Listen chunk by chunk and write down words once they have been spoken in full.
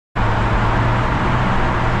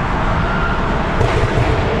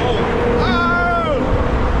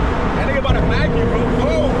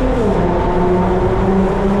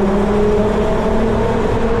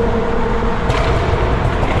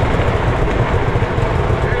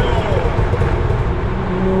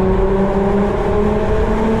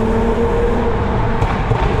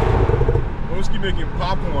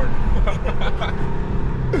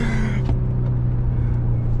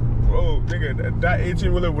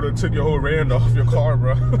18-wheeler would have took your whole rand off your car,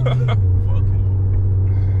 bro. Fuck it.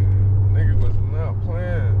 Niggas was not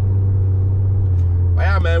playing. But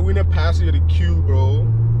yeah, man, we in the passenger of the queue, bro.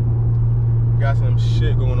 Got some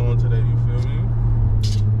shit going on today, you feel me?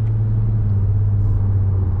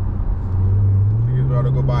 Niggas about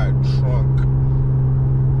to go buy a trunk.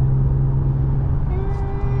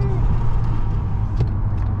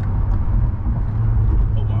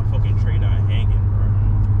 Oh, my fucking tray not hanging, bro.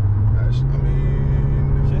 I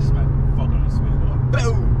mean, Shit smack fucking the swing up.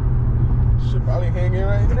 boom! Shit probably hanging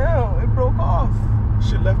right now. It broke off.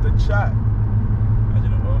 Shit left the chat. I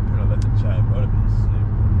didn't know I left the chat, bro. That'd be sick.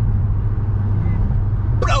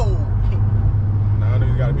 Bro! Now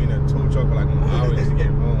niggas gotta be in that tow truck for like an hour to get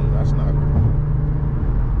home. That's not cool.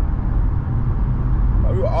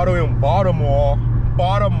 We were all the way in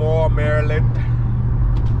Baltimore, Maryland.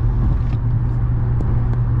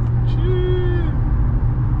 Jeez.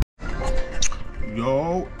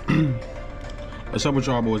 Yo, what's up with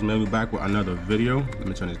y'all boys, man? We back with another video. Let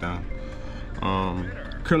me turn this down.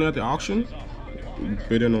 Currently at the auction,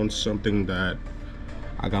 bidding on something that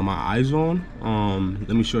I got my eyes on.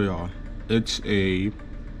 Let me show y'all. It's a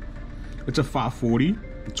 540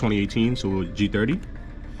 2018, so G30.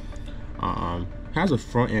 Has a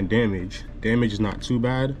front end damage. Damage is not too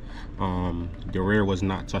bad. The rear was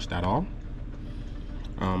not touched at all.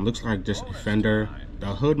 Looks like just a fender. The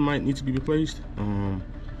hood might need to be replaced,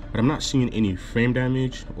 but I'm not seeing any frame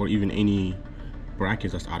damage or even any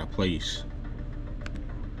brackets that's out of place.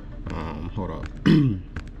 Hold up. I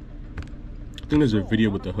think there's a video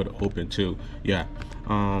with the hood open too. Yeah.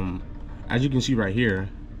 As you can see right here,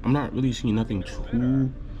 I'm not really seeing nothing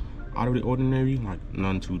too out of the ordinary, like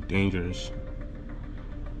none too dangerous.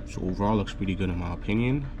 So overall looks pretty good in my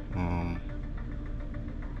opinion.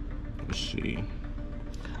 Let's see.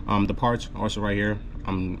 The parts also right here.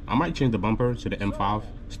 I might change the bumper to the M5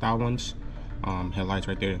 style ones. Headlights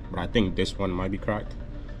right there, but I think this one might be cracked.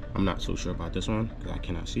 I'm not so sure about this one because I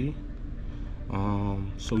cannot see.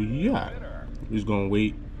 So yeah, we're just gonna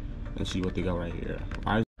wait and see what they got right here.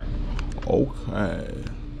 Okay.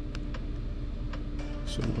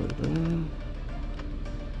 So right there.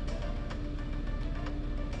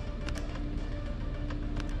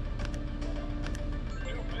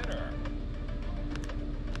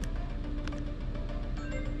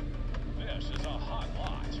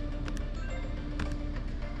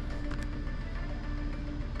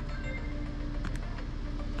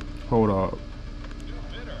 Hold up.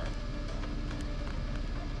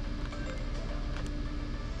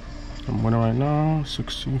 I'm winning right now,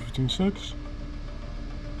 16.15.6.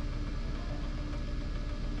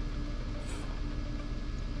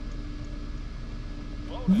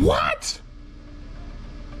 What?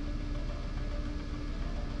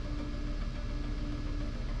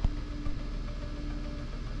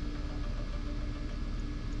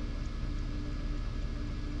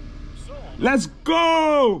 Let's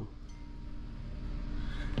go!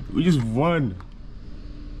 We just won.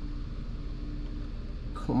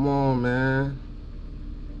 Come on, man.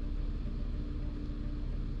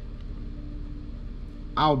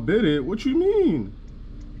 Outbid it? What you mean?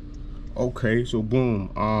 Okay, so boom.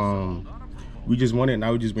 We just won it.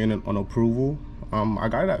 Now we just waiting on approval. I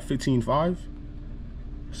got it at 15.5.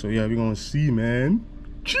 So yeah, we're gonna see, man.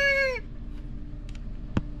 Gee!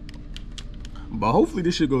 But hopefully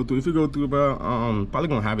this should go through. If it go through, about probably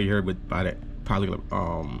gonna have it here, but by that probably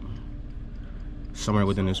somewhere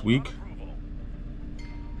within this week.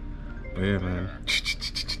 But yeah, man.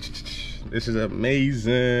 This is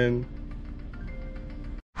amazing.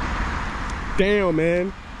 Damn,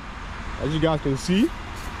 man. As you guys can see,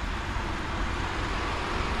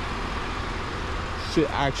 shit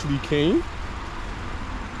actually came.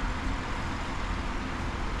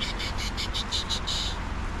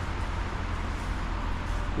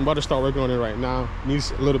 I'm about to start working on it right now.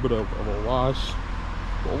 Needs a little bit of a wash.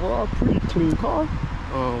 But overall, pretty clean car.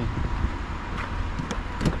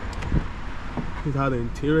 Here's how the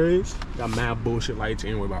interior is. Got mad bullshit lights.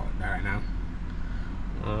 Ain't worry about that right now.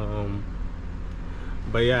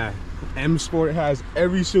 But yeah, M Sport has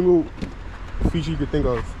every single feature you could think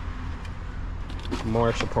of. More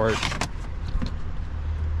extra parts.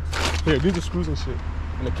 Here, these are the screws and shit,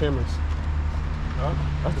 and the cameras. Huh?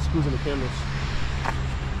 That's the screws and the cameras.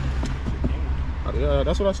 Yeah,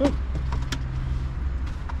 that's what I said.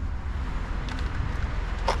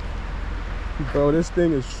 Bro, this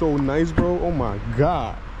thing is so nice, bro. Oh my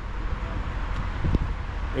god.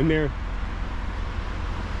 In there.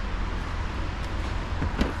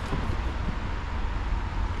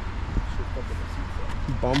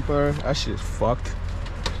 Bumper, that shit's fucked.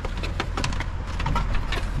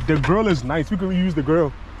 The grill is nice. We can reuse the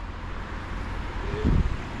grill.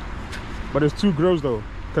 But there's two grills though,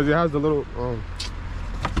 because it has the little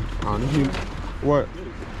what?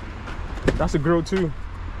 That's a grill too.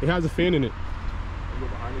 It has a fan in it. You go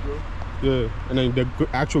behind the grill? Yeah, and then the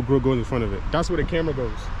actual grill goes in front of it. That's where the camera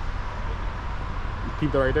goes. You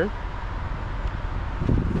keep that right there.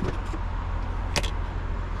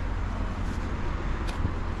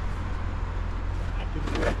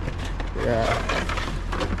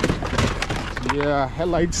 Yeah,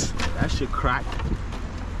 headlights. That shit cracked.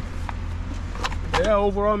 Yeah,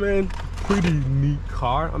 overall, man, pretty neat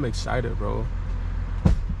car. I'm excited, bro.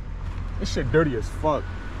 This shit dirty as fuck.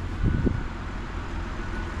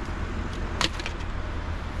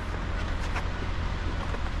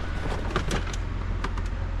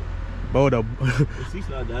 Bro, the seat's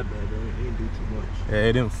not that bad, though. It didn't do too much. Yeah,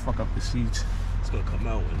 it didn't fuck up the seats. It's gonna come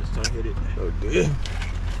out when the sun hit it. Oh, damn.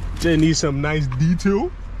 Just need some nice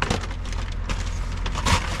detail.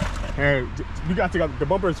 Hey, we gotta take out the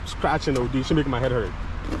bumper is scratching though, dude. Should make my head hurt.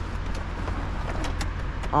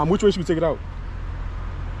 Which way should we take it out?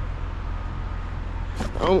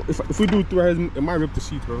 If we do through our heads, it might rip the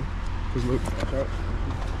seats, bro. Cause look,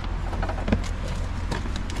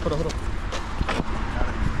 hold on.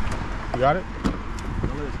 You got it?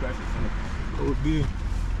 Don't let it scratch your fender. Oh, dude.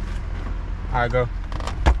 All right, go.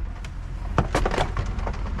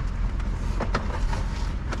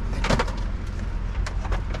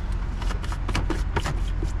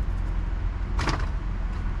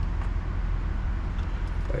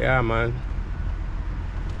 Yeah, man.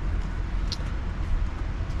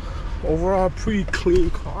 Overall, pretty clean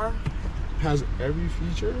car. Has every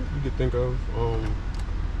feature you could think of.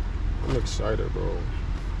 I'm excited, bro.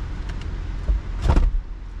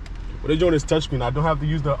 What they're doing is touchscreen. I don't have to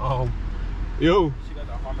use the yo. She got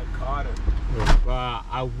the Harman Kardon.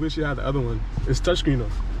 I wish you had the other one. It's touchscreen though.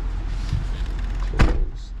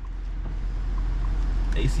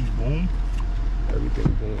 AC boom.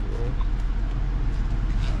 Everything boom, bro.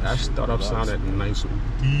 That startup sounded nice.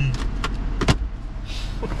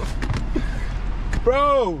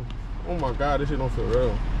 Bro! Oh my god, this shit don't feel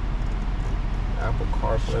real. Apple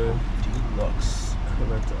CarPlay. Deluxe.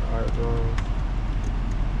 Connect to iDrive.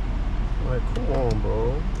 Like, come on,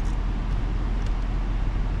 bro.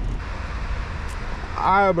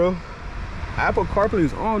 Alright, bro. Apple CarPlay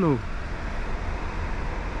is on though.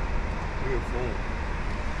 Weird phone.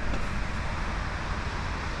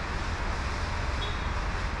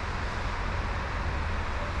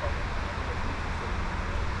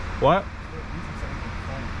 What?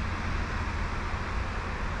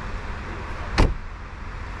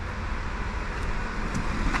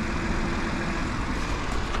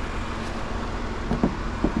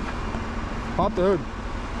 Pop the hood.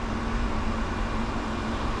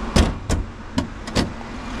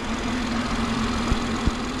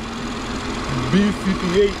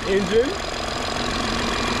 B58 engine.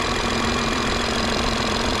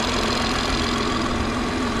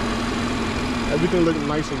 Everything looking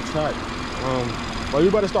nice and tight. But we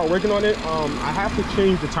better start working on it. I have to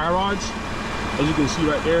change the tie rods, as you can see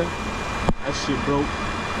right there. That shit broke.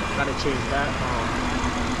 Gotta change that.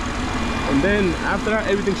 And then after that,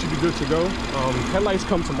 everything should be good to go. Headlights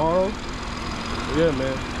come tomorrow. Yeah,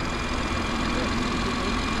 man.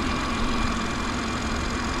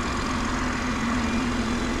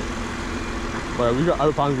 But we got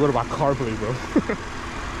other problems worried about CarPlay, bro.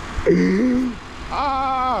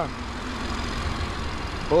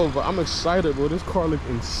 Oh, but I'm excited, bro. This car looks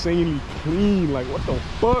insanely clean. Like, what the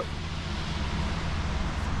fuck?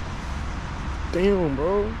 Damn,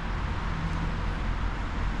 bro.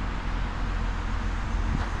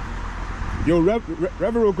 Yo, rev it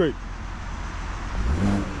real quick.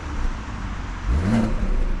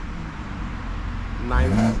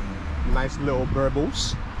 Nice little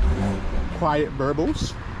burbles. Quiet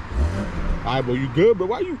burbles. Alright, bro, you good, bro?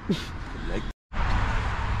 Why you?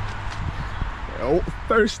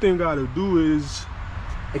 First thing gotta do is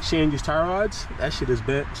exchange these tie rods. That shit is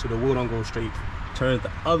bent, so the wheel don't go straight. Turn it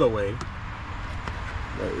the other way.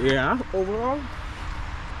 But yeah, overall,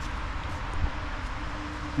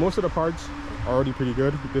 most of the parts are already pretty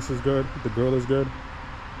good. This is good. The grill is good.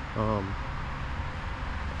 I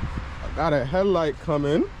got a headlight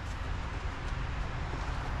coming.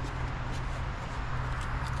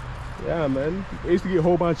 Yeah, man. Basically a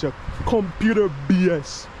whole bunch of computer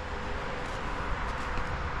BS.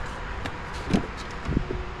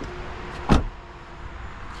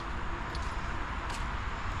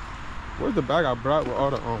 Where's the bag I brought with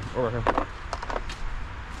all the over here?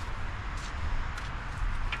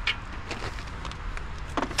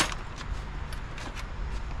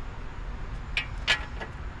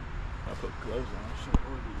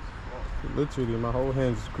 Literally, my whole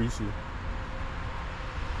hands is greasy.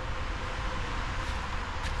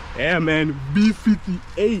 Yeah, man,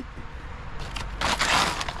 B58.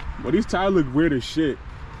 But these tires look weird as shit.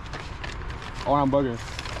 Oh, I'm bugging.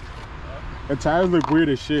 The tires look weird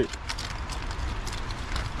as shit.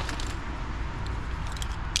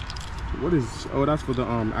 What is? Oh, that's for the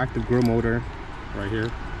active grill motor, right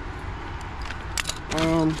here.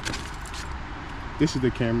 This is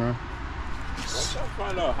the camera. I'm trying to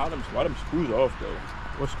find out why them screws off though.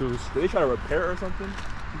 What screws? Did they try to repair or something?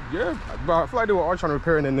 Yeah, but I feel like they were all trying to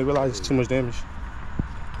repair it and then they realized it's too much damage.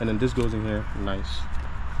 And then this goes in here. Nice.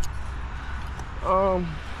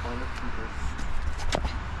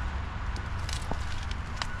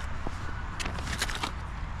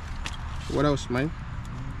 What else, man?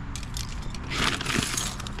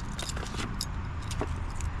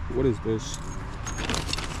 What is this?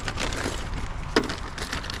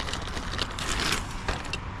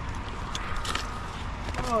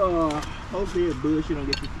 Hopefully the bullshit don't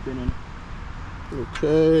get you spinning.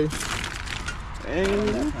 Okay. And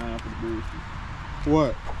that's time for the bullshit.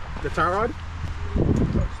 What? The tie rod?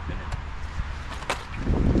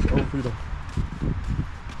 Oh, freedom.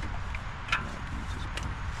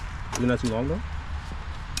 You're not too long though?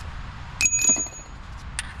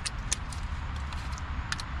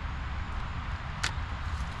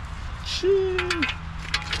 Cheese.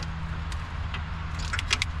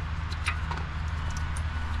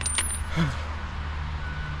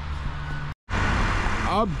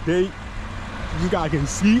 Update. You guys can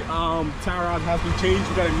see tie rod has been changed.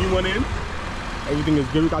 We got a new one in. Everything is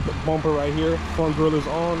good. We got the bumper right here. Front grill is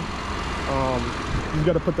on. You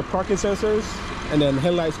got to put the parking sensors, and then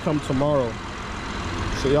headlights come tomorrow.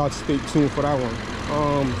 So y'all stay tuned for that one.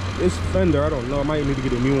 This fender, I don't know. I might need to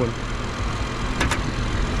get a new one.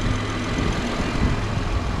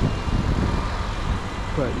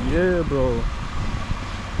 But yeah, bro.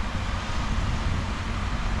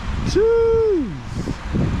 Jeez.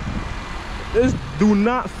 This do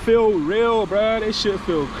not feel real, bro. This shit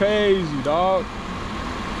feel crazy, dog.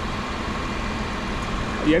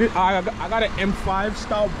 Yeah, I got an M5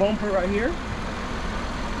 style bumper right here.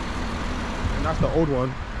 And that's the old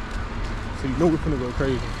one. So you know we're finna go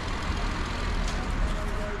crazy.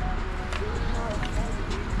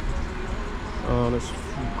 Let's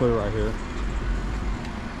clear right here.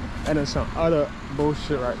 And then some other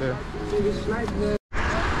bullshit right there.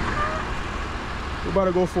 We're about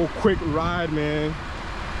to go for a quick ride, man.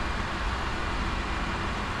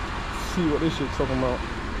 See what this shit's talking about.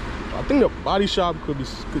 I think the body shop could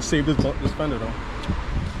save this fender though.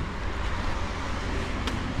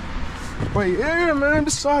 But yeah, man,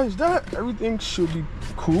 besides that, everything should be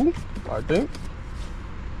cool, I think.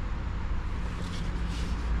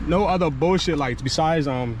 No other bullshit lights besides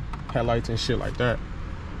headlights and shit like that.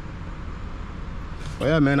 But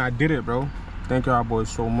yeah, man, I did it, bro. Thank y'all boys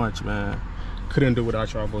so much, man. Couldn't do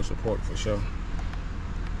without y'all boys' support for sure.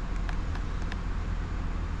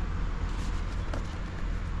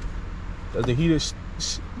 Does the heater let's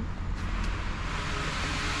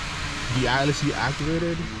see,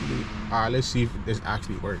 activated? Alright, let's see if this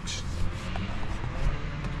actually works.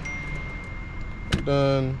 I'm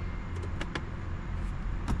done.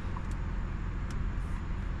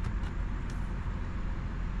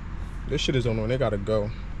 This shit is on when they gotta go.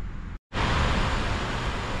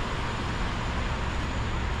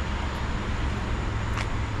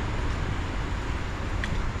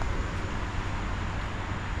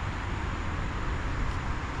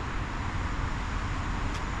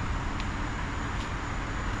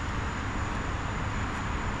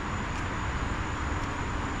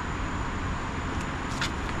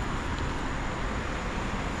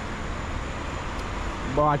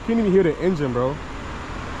 Bro, I can't even hear the engine, bro.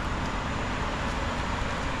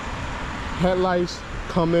 Headlights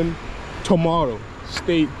coming tomorrow.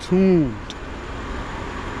 Stay tuned.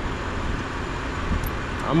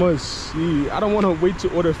 I must see. I don't want to wait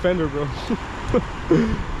to order fender, bro.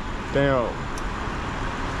 Damn.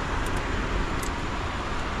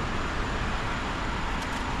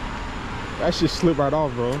 That shit slipped right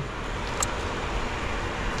off, bro.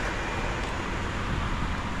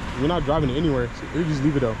 We're not driving it anywhere. So we just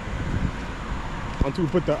leave it though. Until we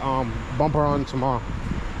put the bumper on tomorrow.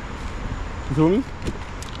 You feel me?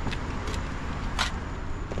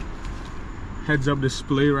 Heads up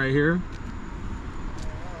display right here.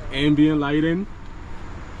 Ambient lighting.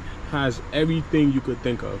 Has everything you could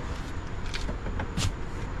think of.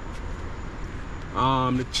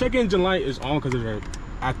 The check engine light is on because it's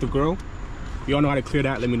at the grill. If y'all know how to clear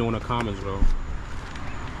that, let me know in the comments, bro.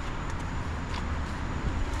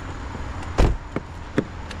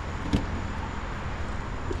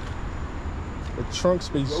 The trunk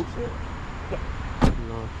space.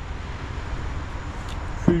 No.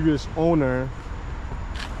 Previous owner.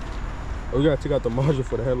 Oh, we gotta take out the module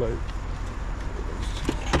for the headlight.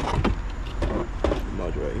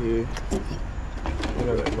 Module right here.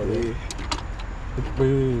 Right here.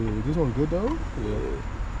 Wait, this one good though? Yeah.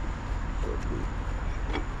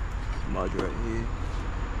 Module right here.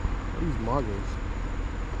 These modules.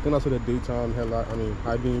 Then also the daytime headlight, I mean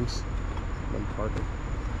high beams. I'm parking.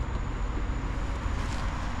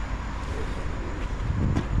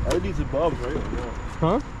 LEDs and bulbs, right? No.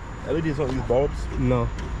 Huh? LEDs on these bulbs? No.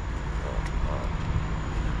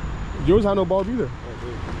 Yours had no bulb either.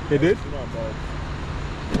 It did? It's not bulbs.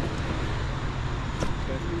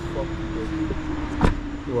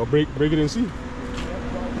 Well, break it and see.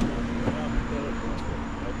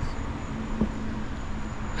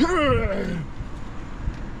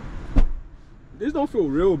 This don't feel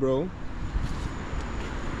real, bro.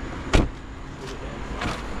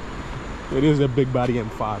 It is a big body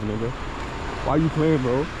M5, nigga. Why you playing,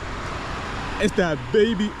 bro? It's that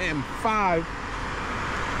baby M5.